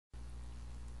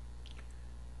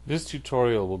This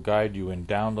tutorial will guide you in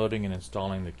downloading and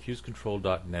installing the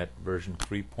QSControl.net version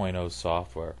 3.0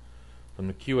 software from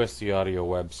the QSC Audio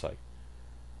website.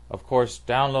 Of course,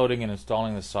 downloading and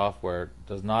installing the software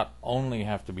does not only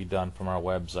have to be done from our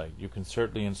website. You can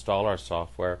certainly install our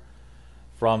software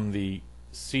from the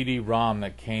CD-ROM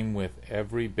that came with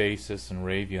every Basis and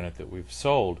Rave unit that we've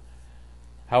sold.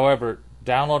 However,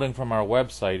 downloading from our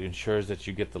website ensures that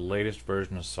you get the latest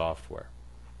version of software.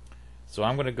 So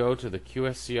I'm going to go to the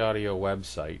QSC Audio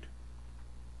website,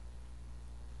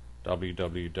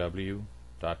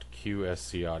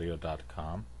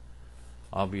 www.qscaudio.com.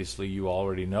 Obviously you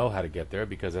already know how to get there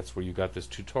because that's where you got this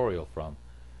tutorial from.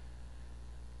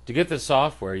 To get the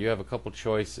software, you have a couple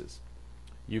choices.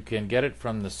 You can get it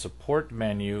from the support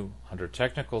menu under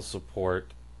technical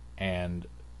support and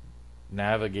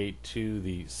navigate to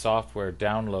the software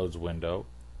downloads window,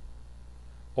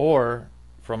 or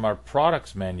from our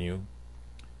products menu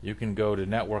you can go to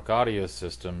Network Audio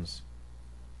Systems,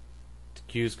 to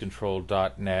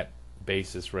QSControl.net,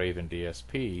 Basis, Rave, and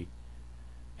DSP,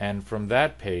 and from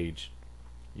that page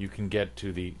you can get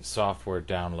to the software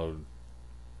download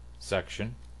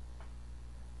section.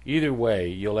 Either way,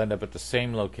 you'll end up at the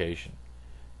same location.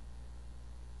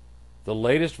 The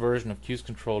latest version of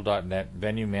QSControl.net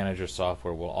Venue Manager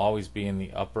software will always be in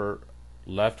the upper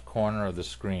left corner of the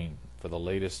screen for the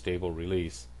latest stable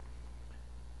release.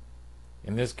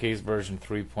 In this case, version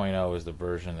 3.0 is the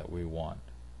version that we want.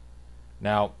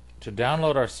 Now, to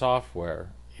download our software,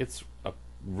 it's a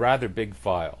rather big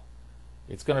file.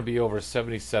 It's going to be over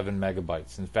 77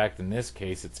 megabytes. In fact, in this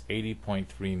case, it's 80.3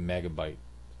 megabyte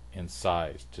in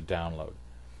size to download.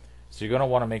 So you're going to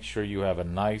want to make sure you have a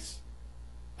nice,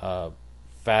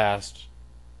 fast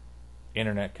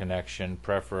internet connection,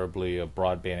 preferably a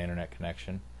broadband internet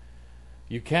connection.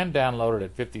 You can download it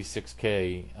at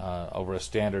 56K over a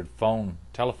standard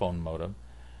telephone modem.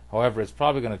 However, it's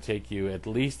probably going to take you at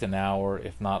least an hour,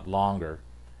 if not longer.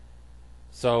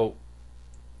 So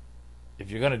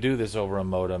if you're going to do this over a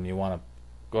modem, you want to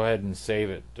go ahead and save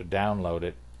it to download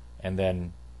it, and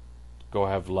then go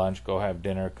have lunch, go have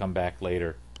dinner, come back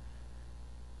later.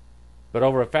 But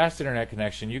over a fast internet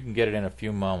connection, you can get it in a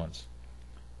few moments.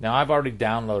 Now, I've already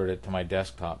downloaded it to my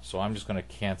desktop, so I'm just going to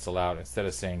cancel out. Instead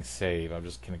of saying save, I'm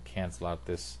just going to cancel out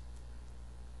this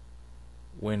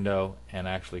window and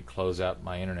actually close out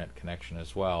my internet connection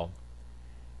as well.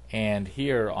 And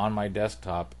here on my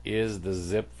desktop is the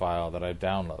zip file that I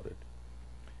downloaded.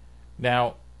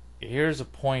 Now, here's a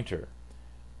pointer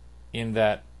in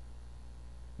that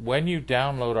when you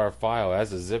download our file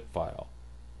as a zip file,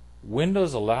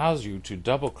 Windows allows you to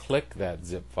double-click that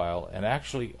zip file and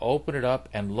actually open it up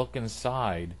and look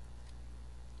inside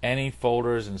any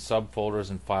folders and subfolders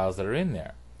and files that are in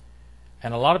there.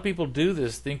 And a lot of people do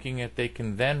this thinking that they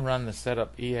can then run the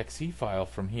setup.exe file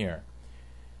from here.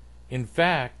 In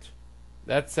fact,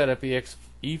 that setup.exe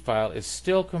file is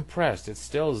still compressed. It's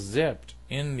still zipped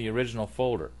in the original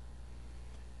folder.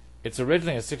 It's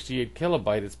originally a 68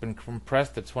 kilobyte. It's been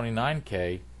compressed to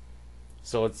 29K.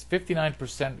 So it's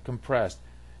 59% compressed,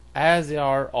 as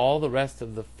are all the rest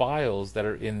of the files that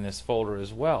are in this folder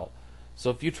as well.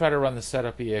 So if you try to run the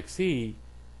setup.exe,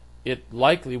 it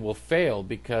likely will fail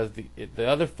because the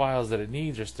other files that it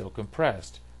needs are still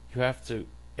compressed. You have to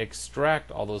extract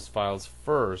all those files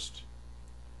first,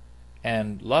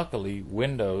 and luckily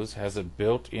Windows has a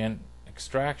built-in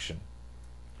extraction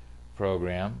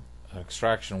program, an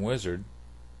extraction wizard.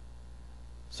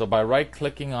 So by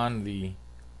right-clicking on the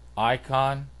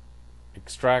icon,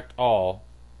 extract all,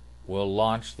 will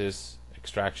launch this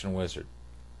extraction wizard.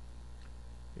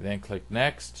 You then click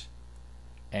next,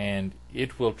 and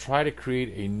it will try to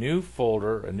create a new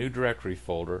folder, a new directory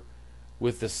folder,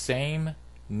 with the same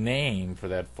name for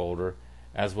that folder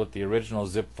as what the original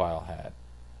zip file had.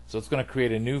 So it's going to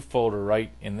create a new folder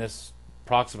right in this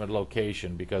approximate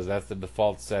location because that's the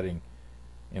default setting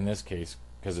in this case,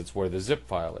 because it's where the zip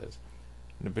file is.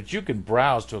 But you can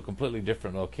browse to a completely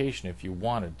different location if you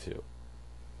wanted to.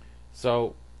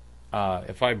 So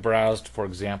if I browsed, for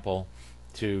example,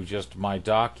 to just my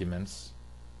documents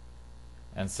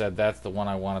and said that's the one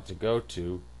I wanted to go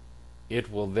to,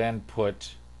 it will then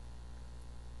put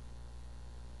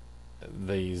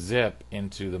the zip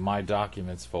into the My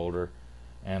Documents folder,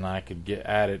 and I could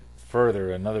add it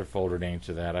further, another folder name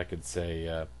to that. I could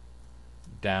say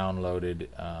downloaded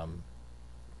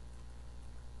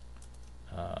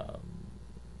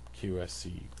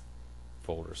QSC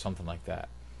folder, something like that.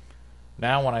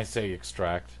 Now when I say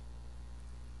extract,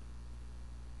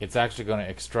 it's actually going to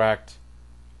extract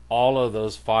all of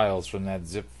those files from that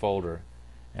zip folder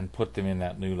and put them in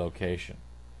that new location.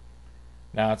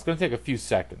 Now it's going to take a few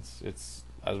seconds. It's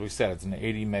as we said, it's an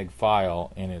 80 meg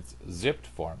file in its zipped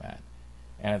format,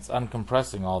 and it's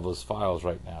uncompressing all those files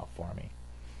right now for me.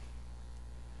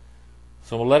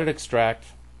 So we'll let it extract,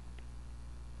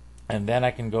 and then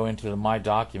I can go into the My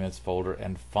Documents folder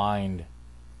and find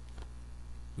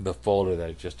the folder that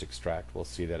it just extracted. We'll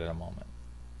see that in a moment.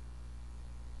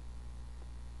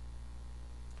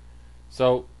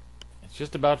 So it's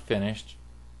just about finished,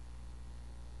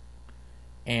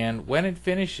 and when it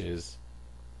finishes,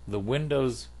 the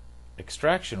Windows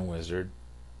extraction wizard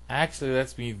actually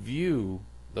lets me view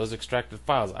those extracted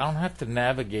files. I don't have to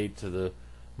navigate to the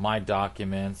My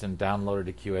Documents and download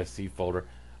it to QSC folder.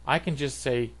 I can just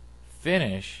say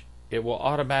finish. It will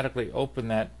automatically open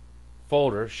that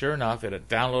folder. Sure enough, it had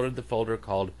downloaded the folder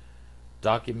called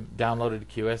downloaded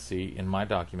to QSC in My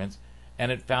Documents,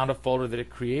 and it found a folder that it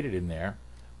created in there,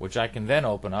 which I can then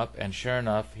open up, and sure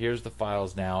enough, here's the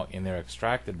files now in their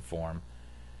extracted form.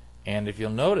 And if you'll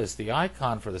notice, the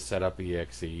icon for the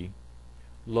setup.exe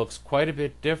looks quite a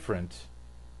bit different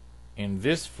in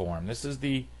this form. This is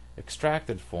the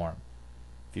extracted form.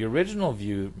 The original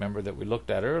view, remember, that we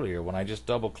looked at earlier, when I just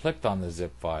double-clicked on the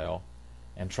zip file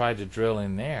and tried to drill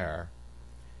in there,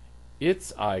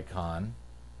 its icon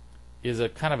is a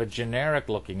kind of a generic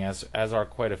looking, as are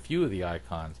quite a few of the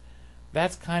icons.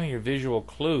 That's kind of your visual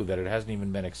clue that it hasn't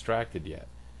even been extracted yet.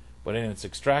 But in its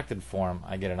extracted form,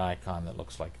 I get an icon that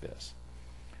looks like this.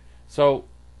 So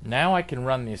now I can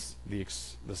run the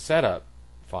setup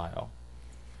file.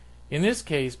 In this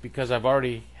case, because I've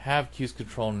already have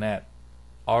QSControl Net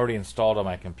already installed on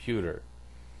my computer,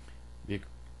 the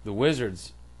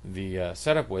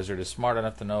setup wizard is smart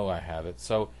enough to know I have it.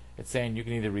 So it's saying you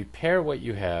can either repair what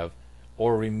you have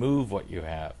or remove what you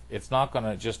have. It's not going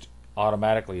to just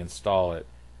automatically install it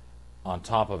on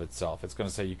top of itself. It's going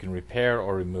to say you can repair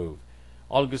or remove.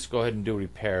 I'll just go ahead and do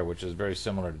repair, which is very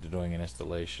similar to doing an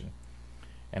installation.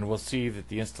 And we'll see that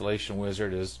the installation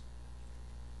wizard is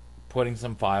putting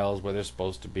some files where they're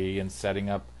supposed to be and setting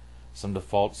up some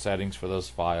default settings for those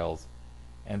files,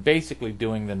 and basically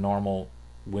doing the normal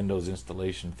Windows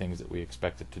installation things that we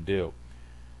expect it to do.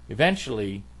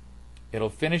 Eventually, it'll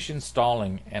finish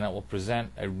installing, and it will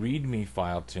present a README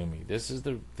file to me. This is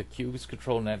the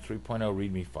QSControl Net 3.0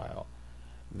 README file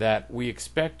that we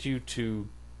expect you to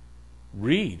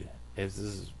read. This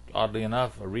is, oddly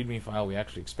enough, a README file we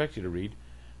actually expect you to read,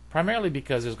 primarily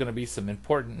because there's going to be some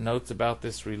important notes about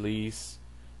this release,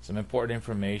 some important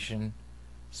information,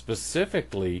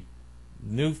 specifically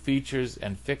new features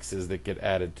and fixes that get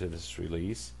added to this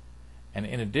release, and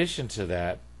in addition to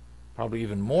that, probably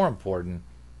even more important,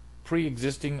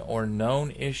 pre-existing or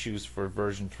known issues for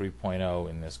version 3.0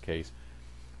 in this case.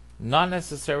 Not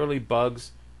necessarily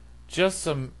bugs, just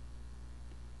some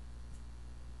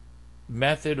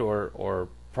method or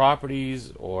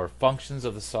properties or functions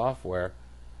of the software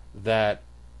that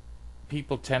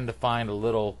people tend to find a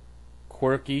little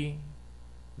quirky,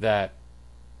 that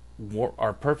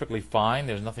are perfectly fine.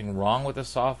 There's nothing wrong with the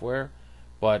software,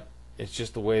 but it's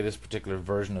just the way this particular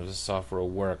version of the software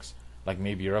works. Like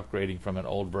maybe you're upgrading from an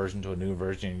old version to a new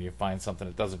version and you find something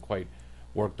that doesn't quite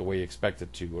work the way you expect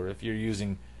it to. Or if you're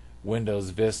using Windows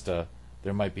Vista,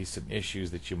 there might be some issues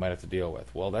that you might have to deal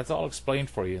with. Well, that's all explained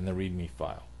for you in the README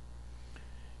file.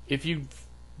 If you've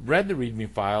read the README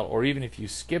file, or even if you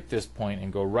skip this point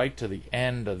and go right to the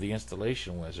end of the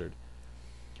installation wizard,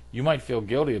 you might feel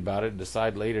guilty about it and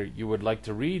decide later you would like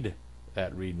to read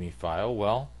that README file.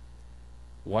 Well,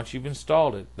 once you've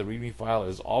installed it, the README file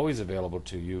is always available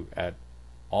to you at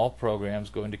all programs.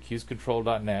 Go into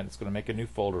QSControl.net. It's going to make a new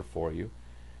folder for you,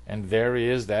 and there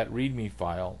is that README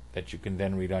file that you can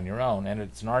then read on your own. And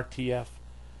it's an RTF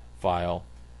file,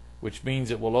 which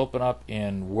means it will open up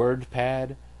in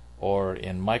WordPad or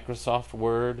in Microsoft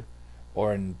Word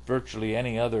or in virtually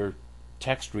any other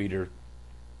text reader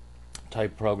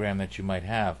type program that you might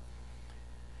have.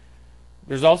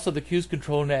 There's also the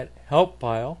QSControl.net help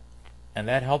file, and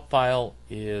that help file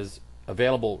is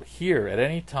available here at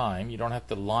any time. You don't have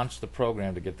to launch the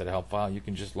program to get that help file. You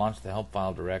can just launch the help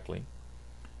file directly.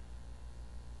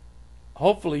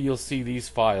 Hopefully you'll see these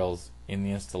files in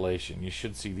the installation. You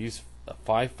should see these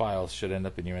 5 files should end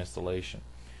up in your installation.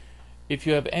 If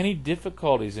you have any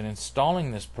difficulties in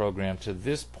installing this program to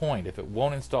this point, if it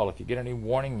won't install, if you get any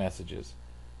warning messages,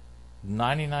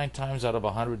 99 times out of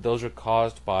 100 those are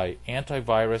caused by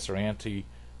antivirus or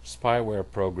anti-spyware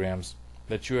programs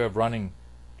that you have running,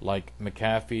 like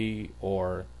McAfee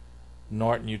or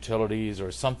Norton Utilities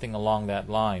or something along that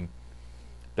line,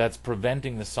 that's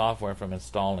preventing the software from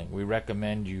installing. We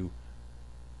recommend you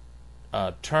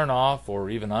turn off or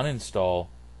even uninstall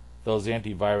those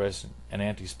antivirus and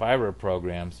anti-spyware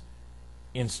programs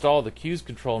install the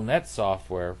QSControl Net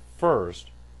software first,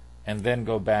 and then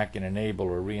go back and enable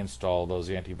or reinstall those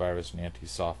antivirus and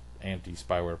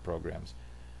anti-spyware programs.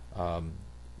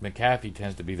 McAfee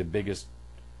tends to be the biggest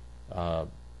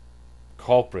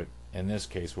culprit in this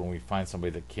case when we find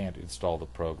somebody that can't install the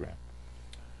program.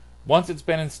 Once it's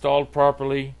been installed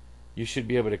properly, you should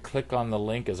be able to click on the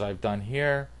link as I've done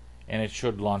here, and it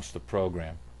should launch the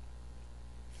program.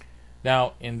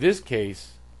 Now, in this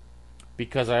case,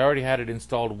 because I already had it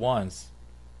installed once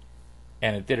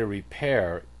and it did a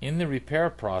repair, in the repair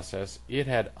process it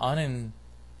had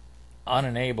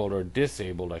unenabled or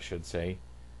disabled, I should say,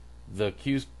 the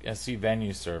QSC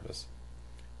venue service.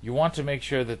 You want to make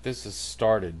sure that this is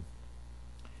started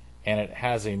and it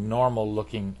has a normal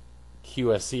looking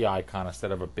QSC icon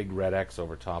instead of a big red X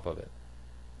over top of it.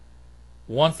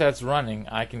 Once that's running,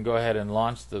 I can go ahead and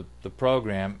launch the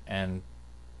program and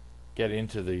get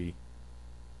into the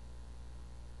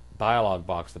dialog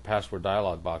box, the password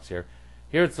dialog box here.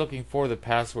 Here it's looking for the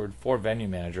password for Venue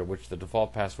Manager, which the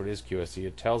default password is QSC.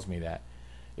 It tells me that.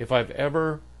 If I've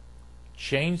ever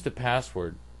changed the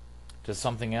password to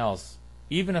something else,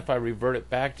 even if I revert it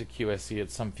back to QSC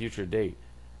at some future date,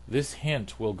 this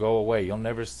hint will go away. You'll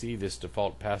never see this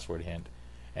default password hint,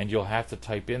 and you'll have to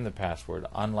type in the password,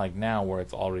 unlike now where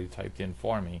it's already typed in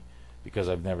for me because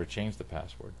I've never changed the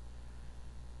password.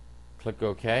 Click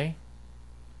OK.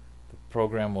 The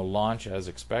program will launch as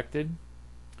expected.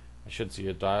 I should see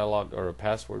a dialog or a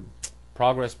password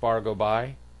progress bar go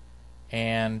by,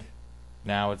 and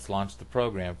now it's launched the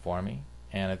program for me.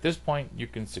 And at this point you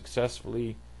can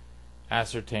successfully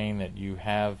ascertain that you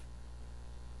have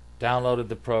downloaded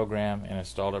the program and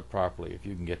installed it properly if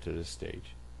you can get to this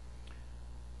stage.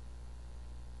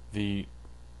 The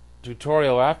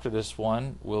tutorial after this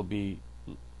one will be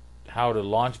how to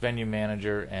launch Venue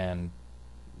Manager, and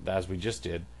as we just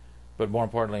did, but more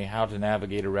importantly how to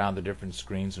navigate around the different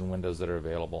screens and windows that are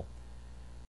available.